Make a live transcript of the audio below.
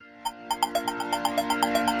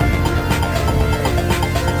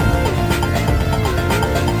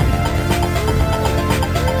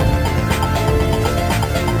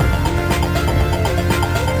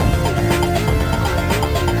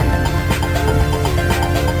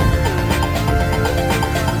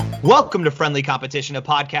Welcome to Friendly Competition, a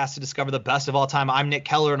podcast to discover the best of all time. I'm Nick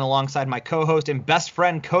Keller, and alongside my co-host and best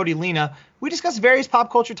friend, Cody Lena, we discuss various pop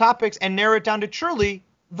culture topics and narrow it down to truly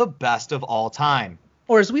the best of all time.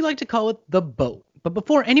 Or as we like to call it, the boat. But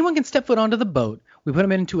before anyone can step foot onto the boat, we put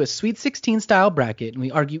them into a Sweet 16 style bracket, and we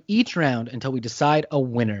argue each round until we decide a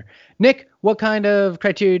winner. Nick, what kind of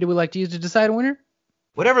criteria do we like to use to decide a winner?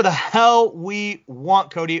 Whatever the hell we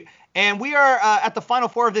want, Cody. And we are at the final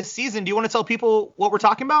four of this season. Do you want to tell people what we're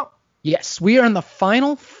talking about? Yes, we are in the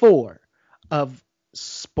final four of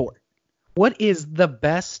sport. What is the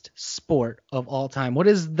best sport of all time? What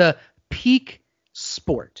is the peak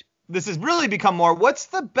sport? This has really become more, what's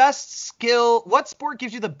the best skill? What sport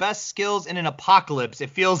gives you the best skills in an apocalypse? It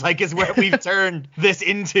feels like is where we've turned this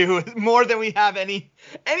into more than we have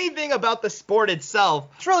anything about the sport itself.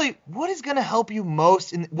 It's really, what is going to help you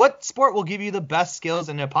most? What sport will give you the best skills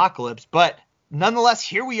in an apocalypse? But nonetheless,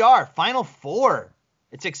 here we are, final four.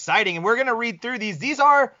 It's exciting, and we're going to read through these. These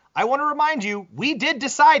are, I want to remind you, we did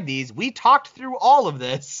decide these. We talked through all of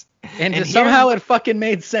this. And somehow it fucking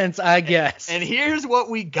made sense, I guess. And here's what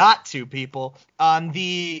we got to, people.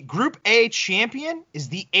 The Group A champion is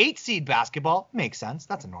the 8 seed basketball. Makes sense.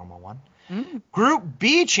 That's a normal one. Group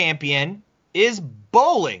B champion is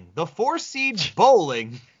bowling. The 4 seed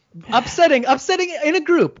bowling. Upsetting in a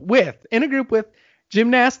group with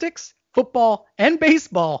gymnastics, football, and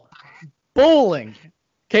baseball. Bowling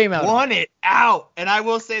came out. Won it out. And I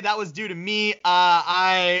will say that was due to me.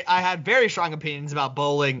 I had very strong opinions about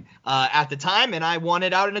bowling at the time, and I won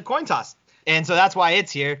it out in a coin toss. And so that's why it's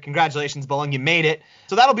here. Congratulations, bowling. You made it.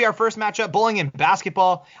 So that'll be our first matchup, bowling and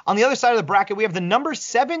basketball. On the other side of the bracket, we have the number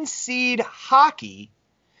 7 seed hockey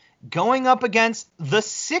going up against the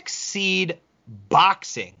 6 seed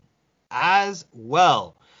boxing as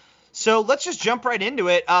well. So let's just jump right into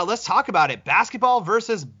it. Let's talk about it. Basketball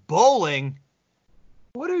versus bowling.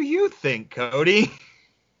 What do you think, Cody?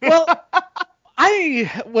 Well,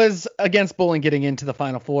 I was against bowling getting into the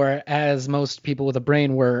Final Four, as most people with a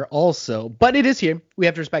brain were also. But it is here. We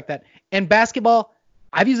have to respect that. And basketball,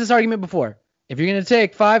 I've used this argument before. If you're going to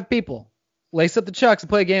take 5 people, lace up the chucks and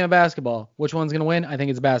play a game of basketball, which one's going to win? I think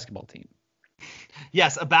it's a basketball team.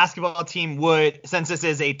 Yes, a basketball team would, since this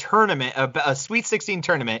is a tournament, a Sweet 16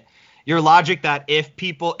 tournament, your logic that if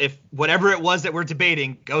whatever it was that we're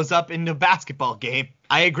debating goes up into a basketball game,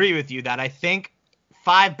 I agree with you that I think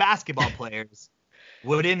 5 basketball players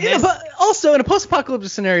would in this. But also, in a post-apocalyptic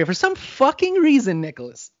scenario, for some fucking reason,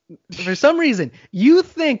 Nicholas, you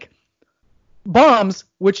think bombs,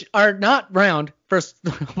 which are not round, first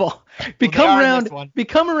of all, become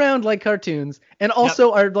round like cartoons, and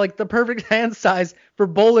also are like the perfect hand size for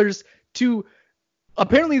bowlers to.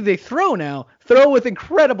 Apparently they throw with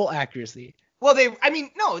incredible accuracy. Well,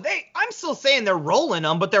 I'm still saying they're rolling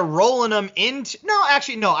them, but they're rolling them into,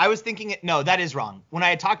 I was thinking, that is wrong. When I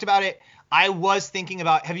had talked about it, I was thinking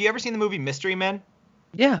about, have you ever seen the movie Mystery Men?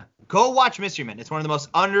 Yeah. Go watch Mystery Men. It's one of the most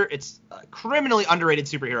it's a criminally underrated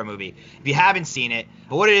superhero movie. If you haven't seen it,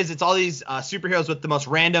 but what it is, it's all these superheroes with the most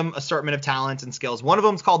random assortment of talents and skills. One of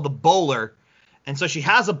them is called the Bowler. And so she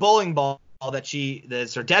has a bowling ball that's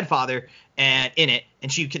her dead father and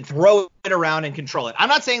she can throw it around and control it. I'm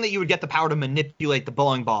not saying that you would get the power to manipulate the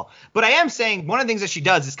bowling ball, but I am saying one of the things that she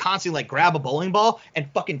does is constantly like grab a bowling ball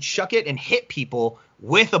and fucking chuck it and hit people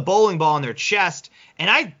with a bowling ball in their chest. And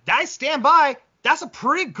I stand by, that's a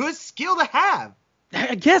pretty good skill to have.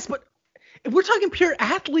 I guess, but if we're talking pure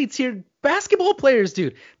athletes here, basketball players,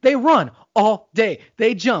 dude, they run all day,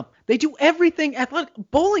 they jump, they do everything athletic.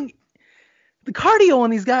 Bowling, the cardio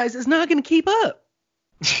on these guys is not going to keep up.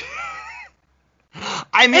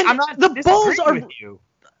 I mean, I'm not. The balls are. With you.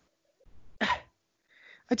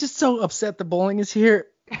 I'm just so upset the bowling is here.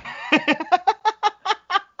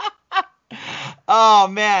 Oh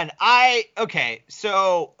man, okay.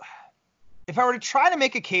 So if I were to try to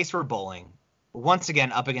make a case for bowling, once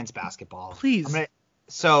again up against basketball, please.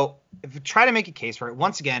 So if I try to make a case for it,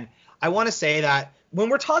 once again, I want to say that when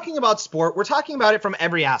we're talking about sport, we're talking about it from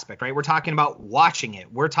every aspect, right? We're talking about watching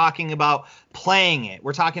it. We're talking about playing it.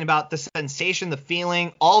 We're talking about the sensation, the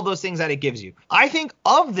feeling, all those things that it gives you. I think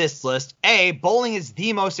of this list, bowling is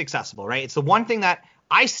the most accessible, right? It's the one thing that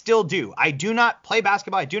I still do. I do not play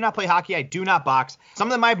basketball. I do not play hockey. I do not box. Some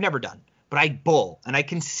of them I've never done. But I bowl, and I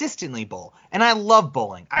consistently bowl, and I love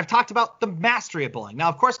bowling. I've talked about the mastery of bowling. Now,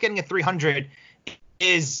 of course, getting a 300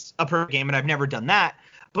 is a perfect game, and I've never done that.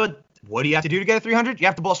 But what do you have to do to get a 300? You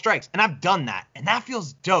have to bowl strikes, and I've done that, and that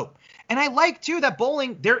feels dope. And I like, too, that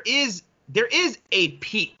bowling, there is a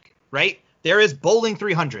peak, right? There is bowling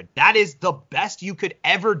 300. That is the best you could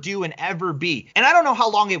ever do and ever be. And I don't know how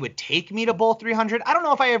long it would take me to bowl 300. I don't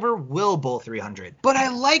know if I ever will bowl 300. But I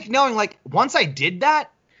like knowing, like, once I did that,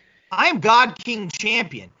 I am God King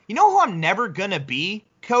champion. You know who I'm never going to be,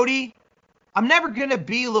 Cody? I'm never going to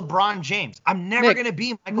be LeBron James. I'm never going to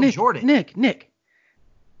be Michael Jordan. Nick,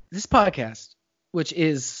 this podcast, which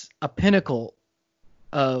is a pinnacle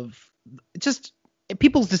of just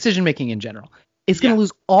people's decision-making in general, is going to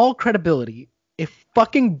lose all credibility if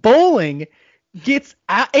fucking bowling gets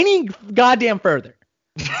any goddamn further.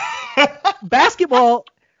 Basketball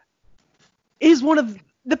is one of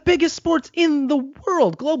the biggest sports in the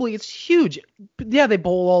world globally. It's huge. Yeah, they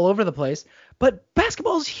bowl all over the place, but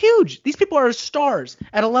basketball is huge. These people are stars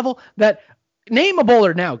at a level that name a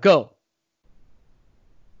bowler now. Go.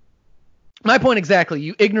 My point exactly.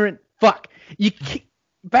 You ignorant fuck.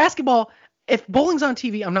 Basketball. If bowling's on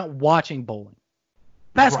TV, I'm not watching bowling.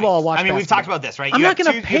 Basketball, I'll watch. I mean, we've talked about this, right? I'm not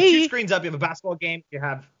going to pay. You have 2 screens up. You have a basketball game. You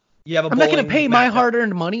have a bowling. I'm not going to pay my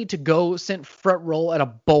hard-earned money to go sit front row at a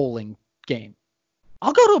bowling game.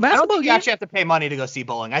 I'll go to a basketball game. I don't think you actually have to pay money to go see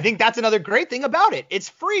bowling. I think that's another great thing about it. It's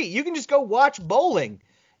free. You can just go watch bowling.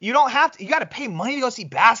 You don't have to. You got to pay money to go see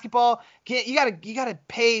basketball. You got to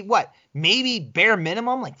pay what? Maybe bare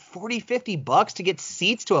minimum like $40-$50 to get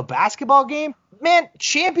seats to a basketball game. Man,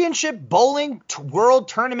 championship bowling world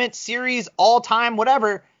tournament series all time,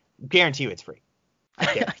 whatever. Guarantee you it's free.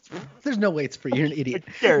 There's no way it's free. You're an idiot.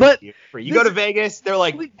 But you free. You go to Vegas, they're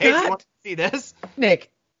like, hey, you want to see this? Nick,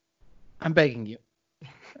 I'm begging you.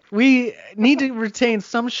 We need to retain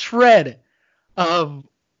some shred of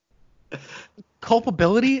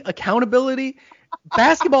culpability, accountability.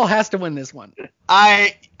 Basketball has to win this one.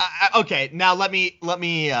 Okay. Now let me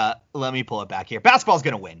pull it back here. Basketball's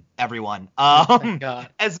gonna win, everyone. Thank God.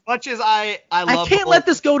 As much as I love. I can't let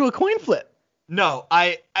this go to a coin flip. No,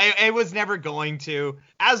 I was never going to.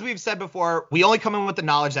 As we've said before, we only come in with the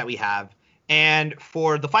knowledge that we have. And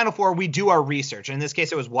for the Final Four, we do our research. And in this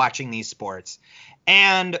case, it was watching these sports.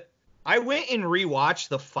 And I went and rewatched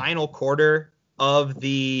the final quarter of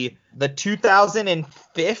the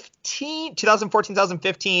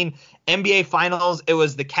 2014-2015 NBA Finals. It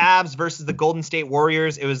was the Cavs versus the Golden State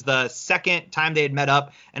Warriors. It was the second time they had met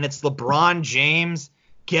up, and it's LeBron James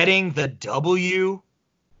getting the W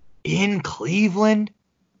in Cleveland.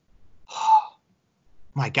 Oh,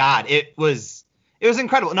 my God, it was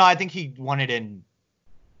incredible. No, I think he won it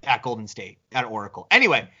at Golden State at Oracle.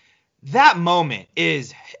 Anyway, that moment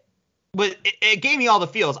it gave me all the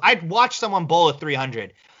feels. I'd watch someone bowl a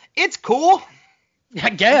 300. It's cool. I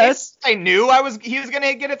guess. I knew he was going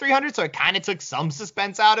to get a 300, so it kind of took some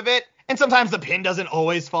suspense out of it. And sometimes the pin doesn't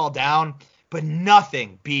always fall down, but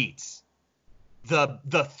nothing beats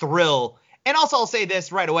the thrill. And also, I'll say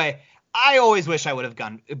this right away. I always wish I would have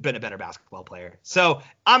been a better basketball player. So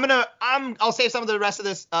I'll save some of the rest of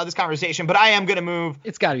this conversation, but I am going to move.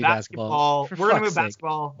 It's got to be basketball. We're going to move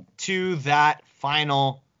basketball to that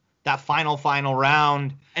final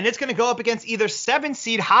round, and it's going to go up against either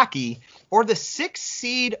 7-seed hockey or the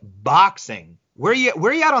 6-seed boxing. Where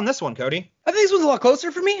you at on this one, Cody? I think this was a lot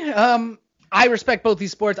closer for me. I respect both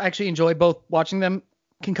these sports. I actually enjoy both watching them.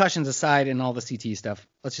 Concussions aside and all the CTE stuff,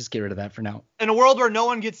 let's just get rid of that for now. In a world where no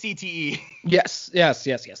one gets CTE. Yes. Yeah.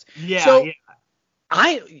 So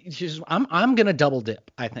I'm gonna double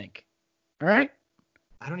dip, I think. All right.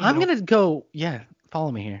 I'm gonna go. Yeah,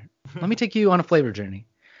 follow me here. Let me take you on a flavor journey.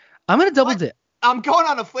 I'm gonna double dip. I'm going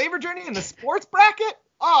on a flavor journey in the sports bracket.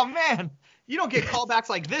 Oh man, you don't get callbacks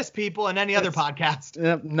like this, people, in any other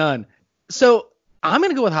podcast. None. So I'm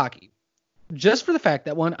gonna go with hockey. Just for the fact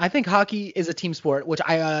that, one, I think hockey is a team sport, which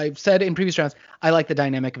I've said in previous rounds. I like the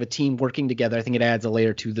dynamic of a team working together. I think it adds a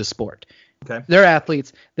layer to the sport. Okay. They're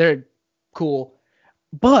athletes. They're cool.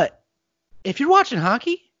 But if you're watching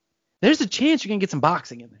hockey, there's a chance you're going to get some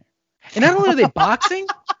boxing in there. And not only are they boxing,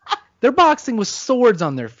 they're boxing with swords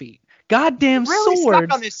on their feet. Goddamn really swords.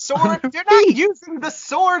 Stuck on this sword. They're not using the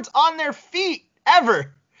swords on their feet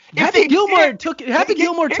ever. Happy Gilmore took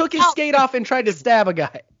his skate off and tried to stab a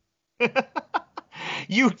guy.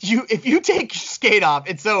 If you take your skate off,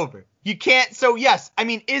 it's over. You can't. So yes, I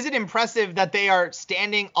mean, is it impressive that they are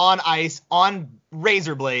standing on ice on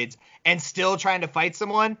razor blades and still trying to fight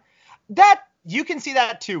someone? That you can see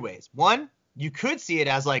that 2 ways. One, you could see it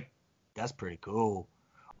as like, that's pretty cool.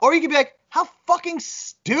 Or you could be like, how fucking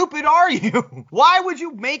stupid are you? Why would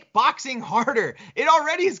you make boxing harder? It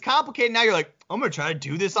already is complicated. Now you're like, I'm going to try to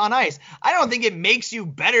do this on ice. I don't think it makes you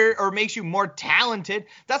better or makes you more talented.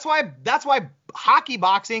 That's why hockey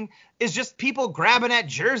boxing is just people grabbing at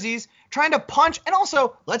jerseys, trying to punch. And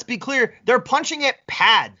also, let's be clear, they're punching at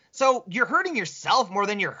pads. So you're hurting yourself more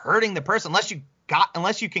than you're hurting the person,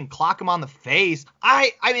 unless you can clock them on the face.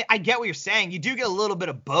 I mean, I get what you're saying. You do get a little bit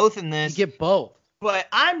of both in this. You get both. But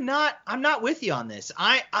I'm not with you on this.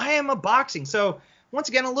 I am a boxing. So once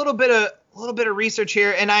again, a little bit of research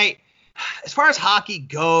here. And as far as hockey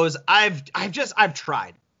goes, I've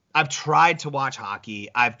tried. I've tried to watch hockey.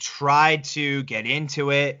 I've tried to get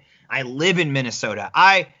into it. I live in Minnesota.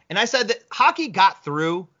 I said that hockey got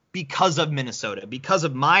through because of Minnesota, because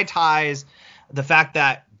of my ties, the fact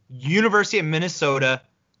that University of Minnesota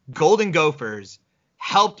Golden Gophers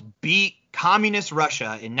helped beat communist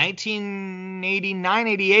Russia in 1989,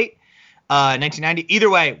 88, 1990. Either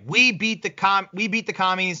way, we beat the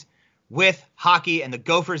commies with hockey, and the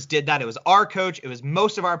Gophers did that. It was our coach. It was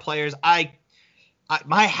most of our players.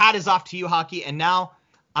 My hat is off to you, hockey. And now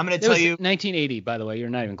I'm going to tell you. 1980, by the way. You're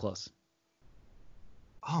not even close.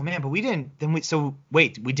 Oh man, but we didn't.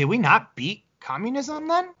 Did we not beat communism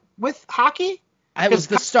then with hockey? It was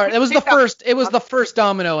the start. It was the first. It was the first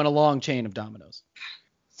domino in a long chain of dominoes.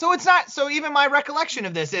 So it's not. So even my recollection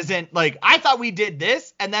of this isn't like I thought we did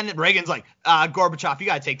this, and then Reagan's like, Gorbachev, you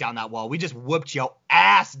gotta take down that wall. We just whooped your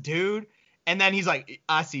ass, dude. And then he's like,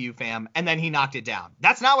 I see you, fam. And then he knocked it down.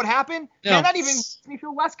 That's not what happened. No. Man, that even makes me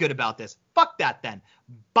feel less good about this. Fuck that then.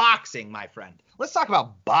 Boxing, my friend. Let's talk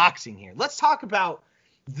about boxing here. Let's talk about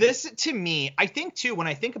this. To me, I think too, when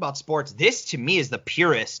I think about sports, this to me is the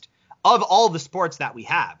purest of all the sports that we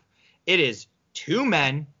have. It is two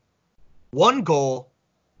men, one goal.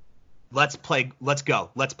 Let's play. Let's go.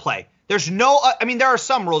 Let's play. There's no, there are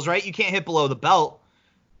some rules, right? You can't hit below the belt,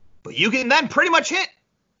 but you can then pretty much hit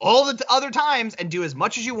all the other times and do as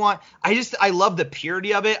much as you want. I love the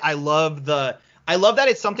purity of it. I love that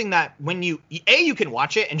it's something that when you can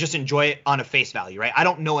watch it and just enjoy it on a face value, right? I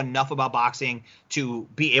don't know enough about boxing to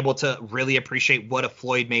be able to really appreciate what a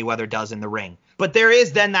Floyd Mayweather does in the ring. But there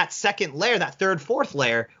is then that second layer, that third, fourth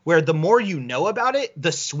layer, where the more you know about it,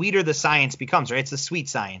 the sweeter the science becomes, right? It's the sweet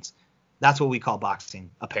science. That's what we call boxing,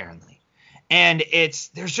 apparently. And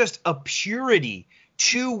there's just a purity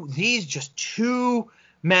to these just two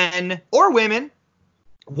men or women,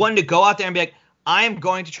 one to go out there and be like, I am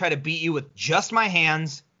going to try to beat you with just my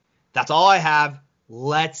hands. That's all I have.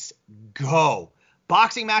 Let's go.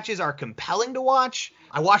 Boxing matches are compelling to watch.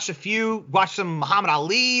 I watched some Muhammad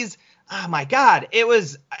Ali's. Oh my God. It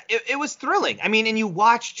was thrilling. And you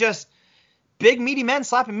watch just big meaty men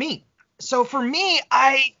slapping meat. So for me,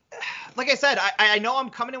 like I said, I know I'm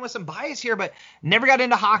coming in with some bias here, but never got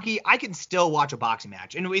into hockey. I can still watch a boxing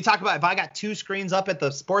match. And we talk about if I got two screens up at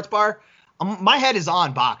the sports bar, my head is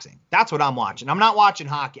on boxing. That's what I'm watching. I'm not watching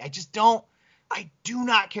hockey. I do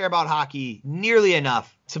not care about hockey nearly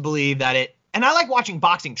enough to believe that it. And I like watching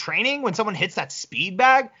boxing training when someone hits that speed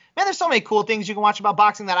bag. Man, there's so many cool things you can watch about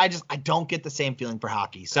boxing that I don't get the same feeling for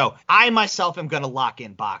hockey. So I myself am going to lock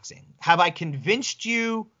in boxing. Have I convinced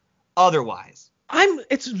you otherwise?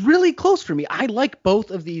 It's really close for me. I like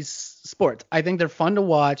both of these sports. I think they're fun to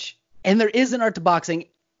watch, and there is an art to boxing.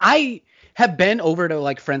 I have been over to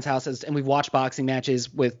like friends' houses and we've watched boxing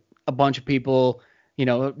matches with a bunch of people,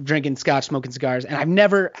 drinking scotch, smoking cigars, and I've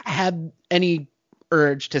never had any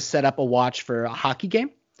urge to set up a watch for a hockey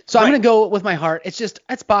game. So right. I'm going to go with my heart.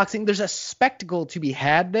 It's boxing. There's a spectacle to be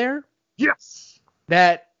had there. Yes.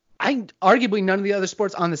 That arguably none of the other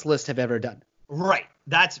sports on this list have ever done. Right.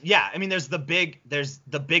 There's the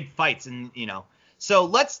big fights and, so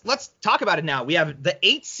let's talk about it now. We have the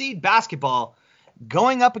 8th seed basketball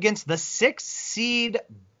going up against the 6th seed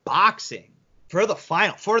boxing for the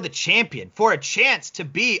final, for the champion, for a chance to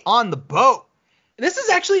be on the boat. This is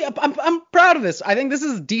actually, I'm proud of this. I think this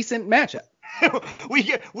is a decent matchup.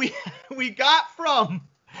 we got from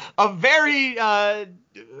a very odd,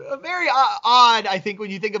 I think,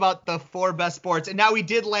 when you think about the 4 best sports, and now we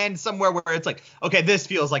did land somewhere where it's like, okay, this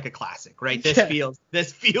feels like a classic, right?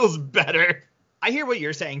 This feels better. I hear what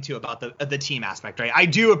you're saying too about the team aspect, right? I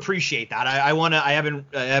do appreciate that. I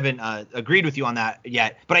haven't agreed with you on that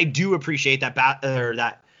yet, but I do appreciate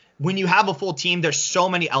that when you have a full team, there's so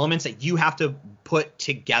many elements that you have to put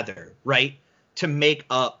together, right, to make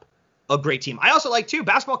up a great team. I also like too,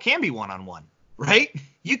 basketball can be 1-on-1, right?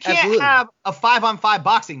 You can't have a 5-on-5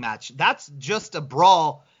 boxing match. That's just a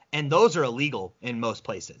brawl, and those are illegal in most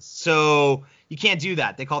places. So you can't do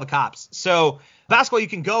that. They call the cops. So basketball, you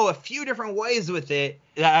can go a few different ways with it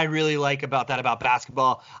that I really like about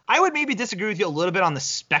basketball. I would maybe disagree with you a little bit on the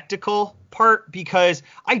spectacle part, because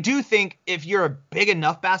I do think if you're a big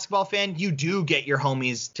enough basketball fan, you do get your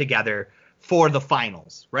homies together for the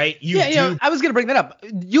finals, right? I was going to bring that up.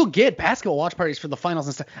 You'll get basketball watch parties for the finals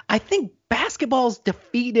and stuff. I think basketball's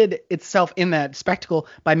defeated itself in that spectacle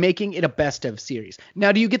by making it a best of series.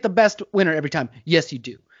 Now, do you get the best winner every time? Yes, you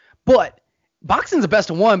do. But boxing's a best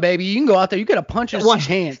of one, baby. You can go out there, you get a puncher's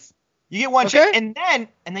chance. You get one chance, and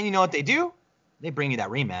then you know what they do? They bring you that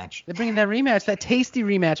rematch. That tasty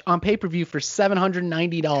rematch on pay-per-view for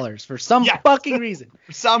 $790 for some fucking reason.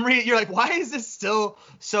 For some reason, you're like, why is this still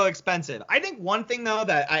so expensive? I think one thing, though,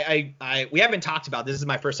 that we haven't talked about, this is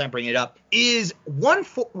my first time bringing it up, is one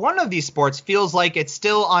of these sports feels like it's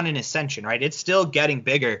still on an ascension, right? It's still getting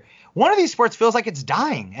bigger. One of these sports feels like it's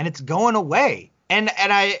dying and it's going away. And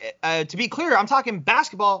I to be clear, I'm talking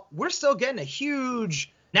basketball. We're still getting a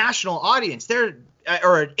huge national audience there,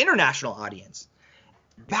 or an international audience.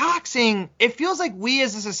 Boxing, it feels like we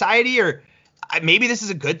as a society, or maybe this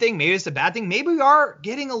is a good thing, maybe it's a bad thing, maybe we are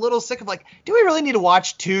getting a little sick of, like, do we really need to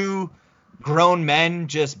watch two grown men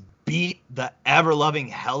just beat the ever-loving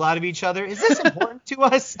hell out of each other? Is this important to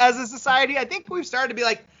us as a society? I think we've started to be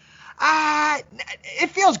like,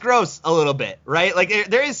 it feels gross a little bit, right? Like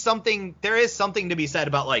there is something to be said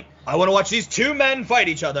about, like, I want to watch these two men fight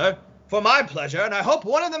each other for my pleasure, and I hope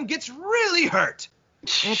one of them gets really hurt.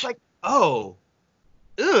 And it's like, oh,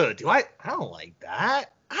 I don't like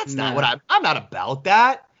that. That's not what I'm not about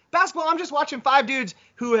that. Basketball, I'm just watching 10 dudes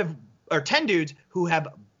who have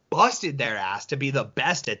busted their ass to be the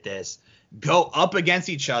best at this, go up against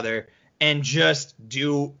each other and just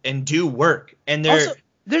do work. And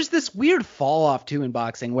there's this weird fall off too in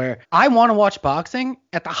boxing where I want to watch boxing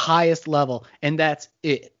at the highest level, and that's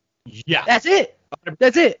it. Yeah. That's it.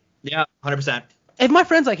 That's it. Yeah, 100%. If my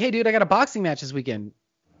friend's like, hey dude, I got a boxing match this weekend,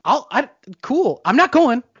 cool. I'm not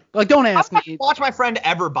going. Like, don't ask me. Watch my friend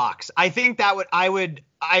ever box. I think that I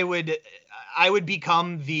would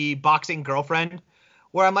become the boxing girlfriend,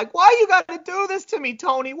 where I'm like, why you gotta do this to me,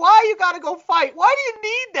 Tony? Why you gotta go fight? Why do you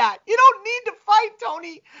need that? You don't need to fight,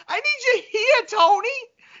 Tony. I need you here, Tony.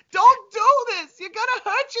 Don't do this. You're gonna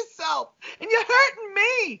hurt yourself, and you're hurting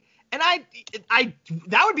me. And I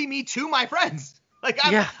that would be me to my friends. Like,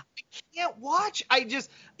 I can't watch. I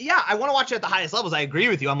want to watch it at the highest levels. I agree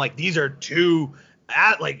with you. I'm like, these are two,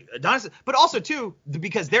 but also too,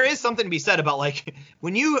 because there is something to be said about, like,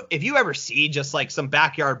 if you ever see just like some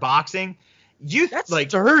backyard boxing, that's like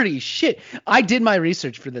dirty shit. I did my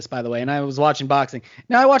research for this, by the way, and I was watching boxing.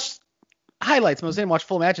 Now I watched highlights. Most didn't watch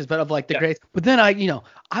full matches, but of like the greats. But then I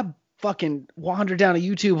fucking wandered down a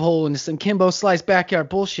YouTube hole into some Kimbo Slice backyard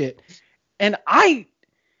bullshit, and I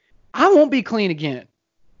won't be clean again.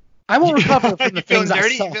 I won't recover from the things I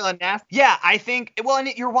saw. You feeling nasty? Yeah, I think. Well, and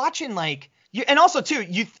you're watching, like, and also too,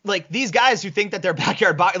 you like these guys who think that they're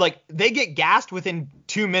backyard like, they get gassed within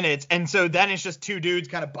 2 minutes, and so then it's just two dudes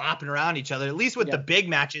kind of bopping around each other. At least with the big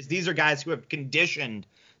matches, these are guys who have conditioned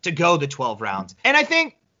to go the 12 rounds. And I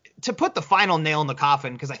think, to put the final nail in the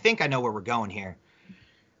coffin, because I think I know where we're going here,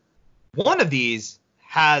 one of these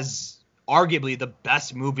has arguably the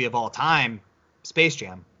best movie of all time, Space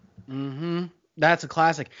Jam. Mm-hmm. That's a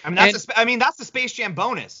classic. I mean, that's the Space Jam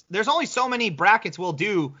bonus. There's only so many brackets we'll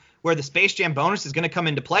do where the Space Jam bonus is going to come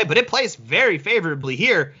into play, but it plays very favorably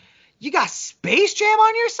here. You got Space Jam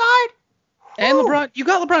on your side? And LeBron. You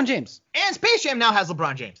got LeBron James. And Space Jam now has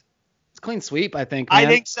LeBron James. It's a clean sweep, I think, man. I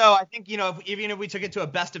think so. I think, even if we took it to a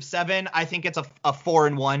best of 7, I think it's a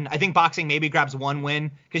 4-1. I think boxing maybe grabs one win,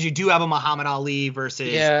 because you do have a Muhammad Ali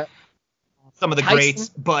versus some of the greats,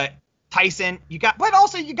 but Tyson, but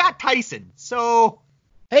also you got Tyson. So,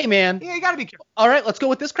 hey man, you got to be careful. All right, let's go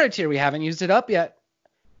with this criteria. We haven't used it up yet.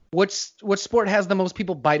 Which sport has the most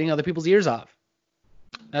people biting other people's ears off?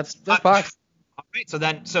 That's boxing. All right, so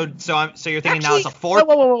you're thinking now it's a 4.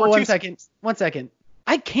 Whoa, 1 second.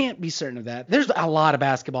 I can't be certain of that. There's a lot of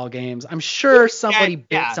basketball games. I'm sure somebody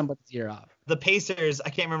bit somebody's ear off. The Pacers, I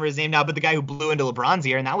can't remember his name now, but the guy who blew into LeBron's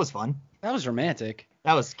ear, and that was fun. That was romantic.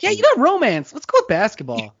 That was cute. Yeah, you got romance. Let's go with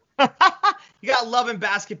basketball. You got love in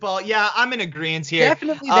basketball. Yeah, I'm in agreement here.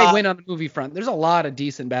 Definitely they win on the movie front. There's a lot of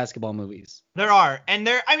decent basketball movies. There are. And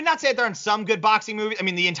not to say there aren't some good boxing movies. I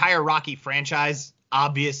mean, the entire Rocky franchise,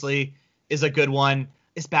 obviously, is a good one.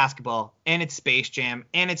 It's basketball, and it's Space Jam,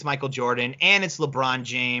 and it's Michael Jordan, and it's LeBron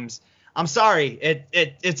James. I'm sorry.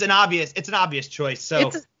 It's an obvious choice.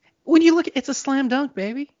 So when you look, it's a slam dunk,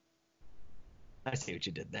 baby. I see what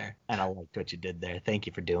you did there, and I liked what you did there. Thank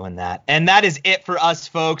you for doing that. And that is it for us,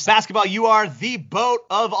 folks. Basketball, you are the boat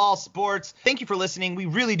of all sports. Thank you for listening. We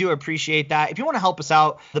really do appreciate that. If you want to help us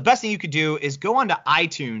out, the best thing you could do is go onto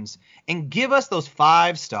iTunes and give us those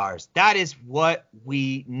 5 stars. That is what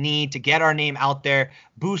we need to get our name out there,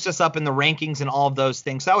 boost us up in the rankings and all of those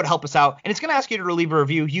things. So that would help us out. And it's going to ask you to leave a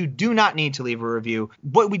review. You do not need to leave a review.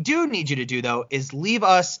 What we do need you to do, though, is leave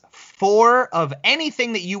us 4 of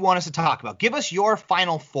anything that you want us to talk about. Give us your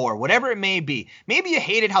final 4, whatever it may be. Maybe you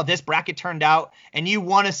hated how this bracket turned out and you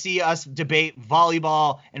want to see us debate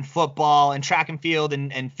volleyball and football and track and field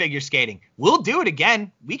and figure skating. We'll do it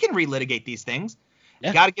again. We can relitigate these things. Yeah.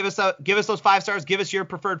 You got to give us those 5 stars. Give us your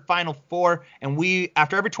preferred final 4. And we,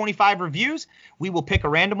 after every 25 reviews, we will pick a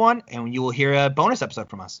random one and you will hear a bonus episode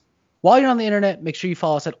from us. While you're on the internet, make sure you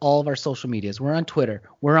follow us at all of our social medias. We're on Twitter.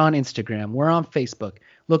 We're on Instagram. We're on Facebook.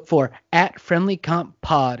 Look for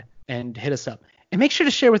 @FriendlyCompPod and hit us up. And make sure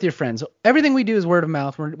to share with your friends. Everything we do is word of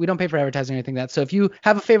mouth. We don't pay for advertising or anything like that. So if you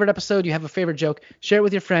have a favorite episode, you have a favorite joke, share it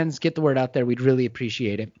with your friends. Get the word out there. We'd really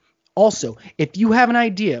appreciate it. Also, if you have an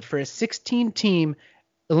idea for a 16-team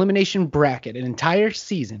elimination bracket, an entire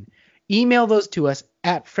season, email those to us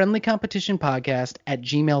at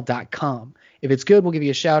friendlycompetitionpodcast@gmail.com. If it's good, we'll give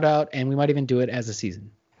you a shout out, and we might even do it as a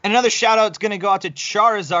season. And another shout out is going to go out to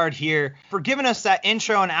Charizard here for giving us that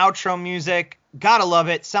intro and outro music. Gotta love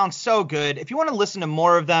it. Sounds so good. If you want to listen to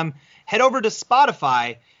more of them, head over to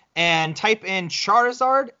Spotify and type in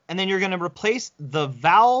Charizard, and then you're going to replace the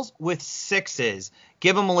vowels with 6s.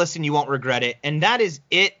 Give them a listen. You won't regret it. And that is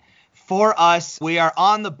it for us. We are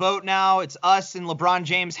on the boat now. It's us and LeBron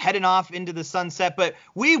James heading off into the sunset, but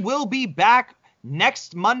we will be back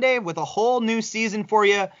next Monday with a whole new season for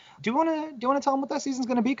you. Do you want to tell them what that season's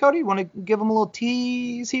going to be, Cody? You want to give them a little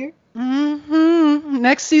tease here? Mm-hmm.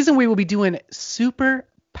 Next season, we will be doing Super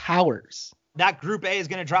Powers. That Group A is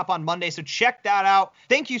going to drop on Monday, so check that out.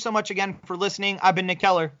 Thank you so much again for listening. I've been Nick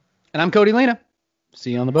Keller. And I'm Cody Lena.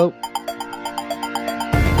 See you on the boat.